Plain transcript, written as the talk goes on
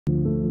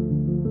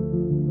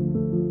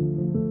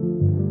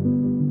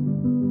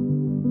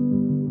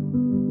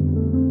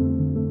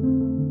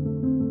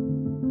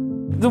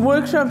The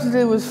workshop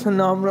today was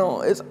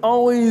phenomenal. It's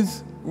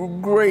always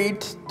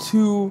great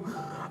to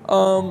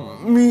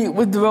meet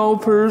with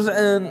developers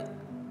and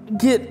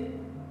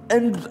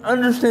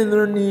understand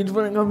their needs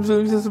when it comes to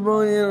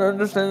accessibility and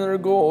understand their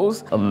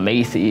goals.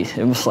 Amazing.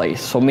 It was like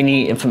so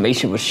many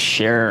information was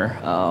shared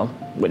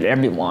with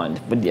everyone,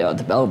 with the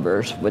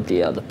developers, with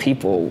the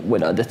people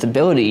with a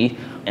disability,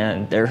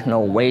 and there's no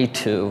way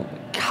to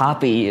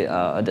copy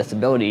a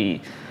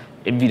disability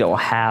if you don't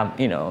have,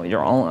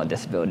 your own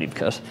disability,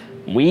 because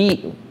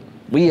we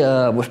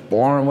was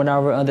born with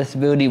our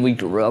disability, we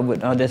grew up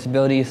with our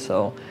disability,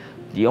 so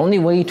the only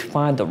way to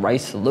find the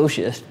right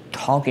solution is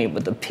talking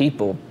with the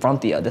people from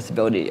the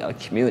disability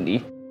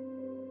community.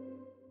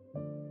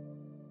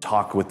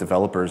 Talk with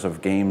developers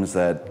of games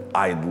that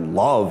I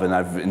love and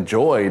I've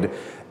enjoyed,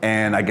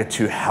 and I get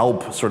to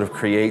help sort of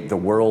create the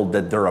world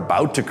that they're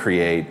about to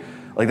create.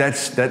 Like that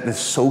is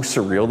so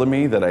surreal to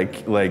me that I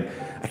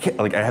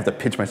can't, I have to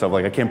pitch myself,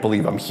 I can't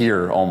believe I'm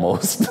here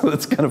almost.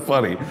 It's kind of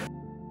funny.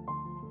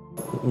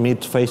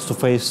 Meet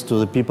face-to-face to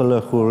the people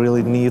who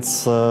really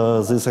needs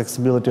these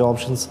accessibility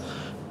options,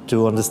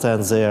 to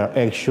understand their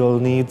actual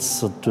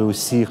needs, to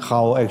see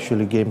how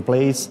actually game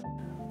plays.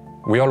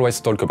 We always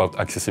talk about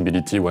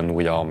accessibility when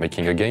we are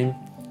making a game,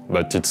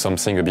 but it's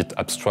something a bit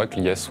abstract.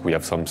 Yes, we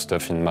have some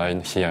stuff in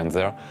mind here and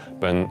there,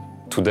 but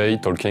today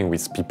talking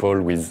with people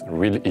with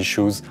real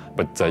issues,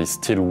 but they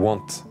still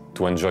want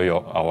to enjoy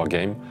our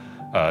game,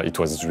 it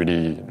was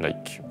really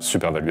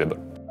super valuable.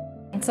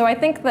 So I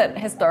think that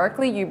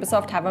historically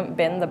Ubisoft haven't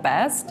been the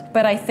best,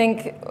 but I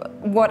think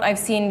what I've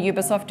seen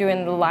Ubisoft do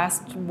in the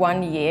last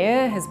 1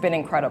 year has been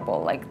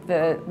incredible. Like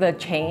the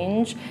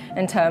change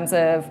in terms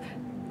of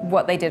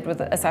what they did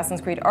with Assassin's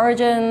Creed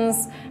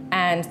Origins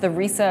and the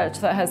research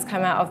that has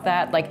come out of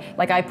that.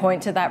 Like I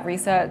point to that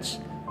research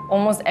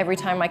almost every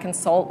time I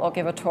consult or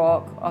give a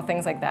talk or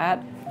things like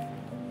that.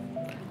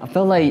 I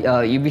feel like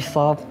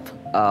Ubisoft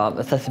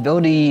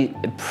accessibility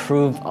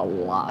improved a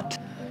lot.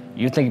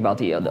 You think about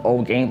the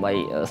old game like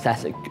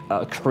Assassin's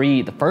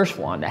Creed, the first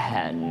one that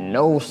had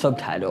no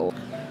subtitle.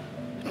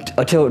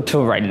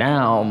 Till right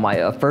now,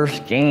 my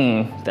first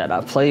game that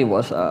I played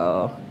was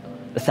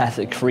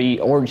Assassin's Creed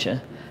Origin,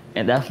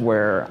 and that's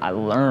where I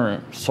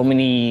learned so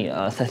many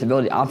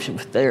accessibility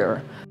options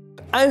there.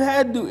 I've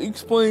had to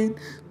explain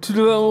to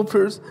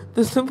developers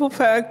the simple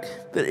fact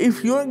that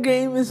if your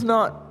game is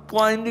not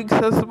blind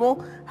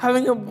accessible,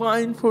 having a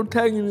blind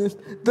protagonist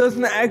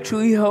doesn't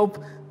actually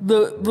help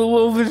the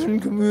low vision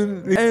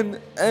community.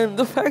 And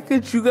the fact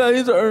that you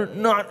guys are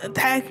not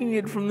attacking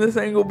it from this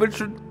angle, but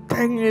you're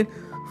attacking it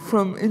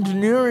from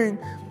engineering,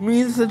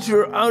 means that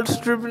you're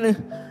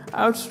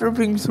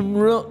outstripping some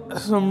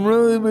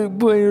really big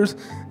players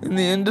in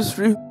the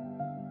industry.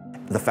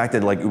 The fact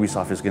that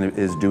Ubisoft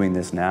is doing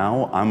this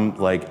now,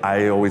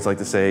 I always like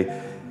to say,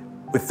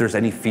 if there's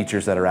any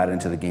features that are added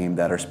into the game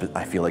that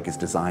I feel like is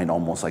designed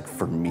almost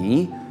for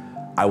me,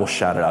 I will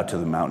shout it out to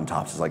the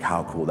mountaintops. It's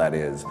how cool that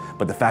is.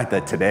 But the fact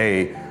that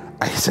today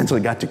I essentially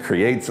got to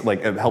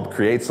help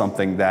create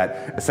something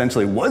that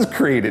essentially was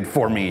created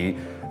for me,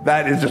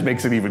 just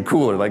makes it even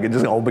cooler. It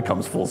just all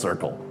becomes full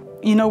circle.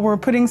 We're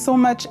putting so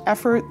much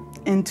effort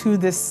into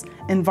this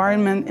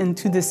environment,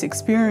 into this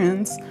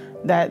experience,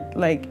 that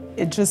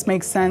it just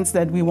makes sense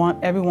that we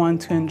want everyone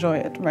to enjoy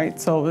it, right?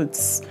 So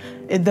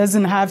it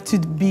doesn't have to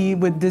be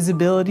with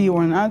disability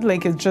or not,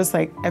 it's just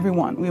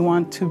everyone. We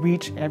want to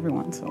reach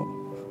everyone, so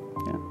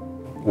yeah.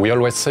 We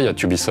always say at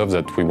Ubisoft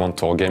that we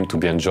want our game to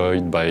be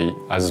enjoyed by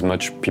as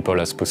much people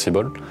as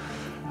possible,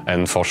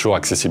 and for sure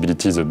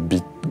accessibility is a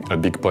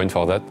big point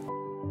for that.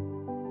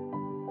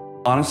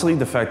 Honestly,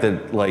 the fact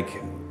that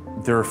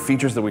there are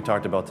features that we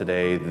talked about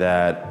today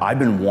that I've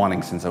been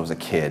wanting since I was a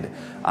kid.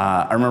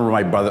 I remember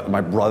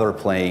my brother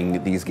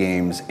playing these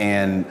games,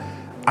 and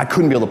I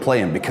couldn't be able to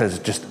play them because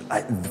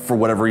for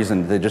whatever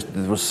reason, there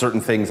was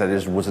certain things I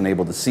just wasn't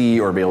able to see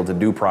or be able to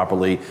do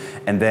properly.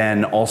 And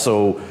then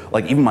also,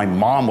 even my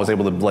mom was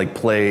able to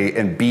play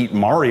and beat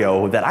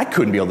Mario that I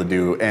couldn't be able to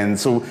do. And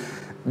so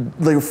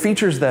there are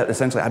features that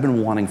essentially I've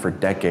been wanting for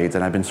decades,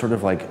 and I've been sort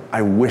of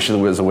I wish there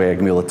was a way I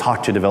can be able to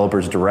talk to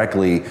developers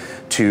directly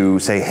to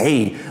say,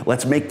 hey,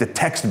 let's make the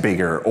text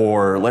bigger,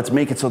 or let's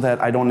make it so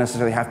that I don't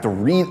necessarily have to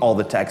read all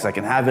the text. I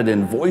can have it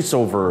in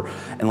voiceover,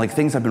 and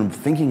things I've been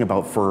thinking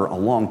about for a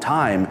long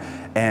time.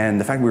 And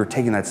the fact we were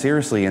taking that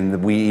seriously,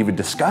 and we even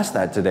discussed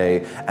that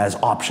today as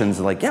options,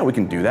 yeah, we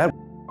can do that.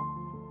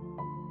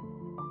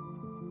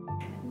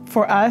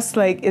 For us,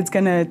 it's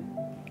gonna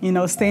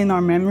stay in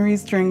our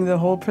memories during the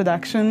whole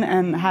production,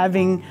 and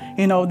having,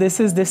 this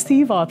is the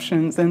Steve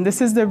options and this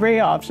is the Ray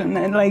option,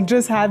 and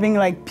just having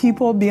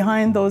people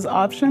behind those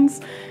options,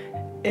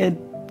 it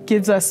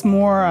gives us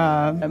more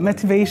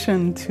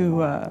motivation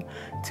to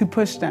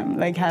push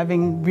them,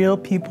 having real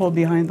people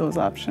behind those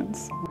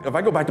options. If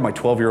I go back to my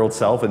 12-year-old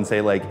self and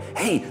say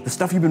hey, the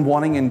stuff you've been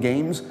wanting in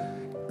games,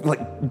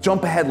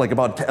 jump ahead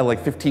about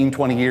 15,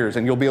 20 years,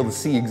 and you'll be able to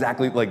see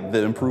exactly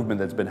the improvement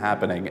that's been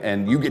happening,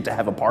 and you get to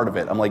have a part of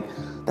it. I'm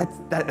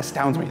that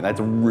astounds me.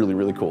 That's really,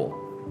 really cool.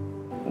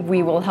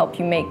 we will help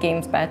you make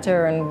games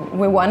better, and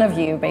we're one of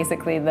you,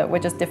 basically, that we're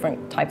just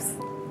different types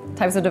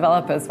of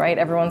developers, right?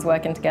 Everyone's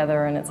working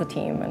together and it's a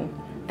team, and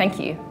thank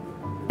you,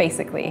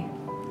 basically.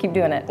 Keep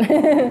doing it.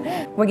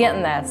 We're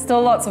getting there.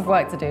 Still lots of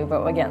work to do,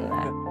 but we're getting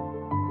there.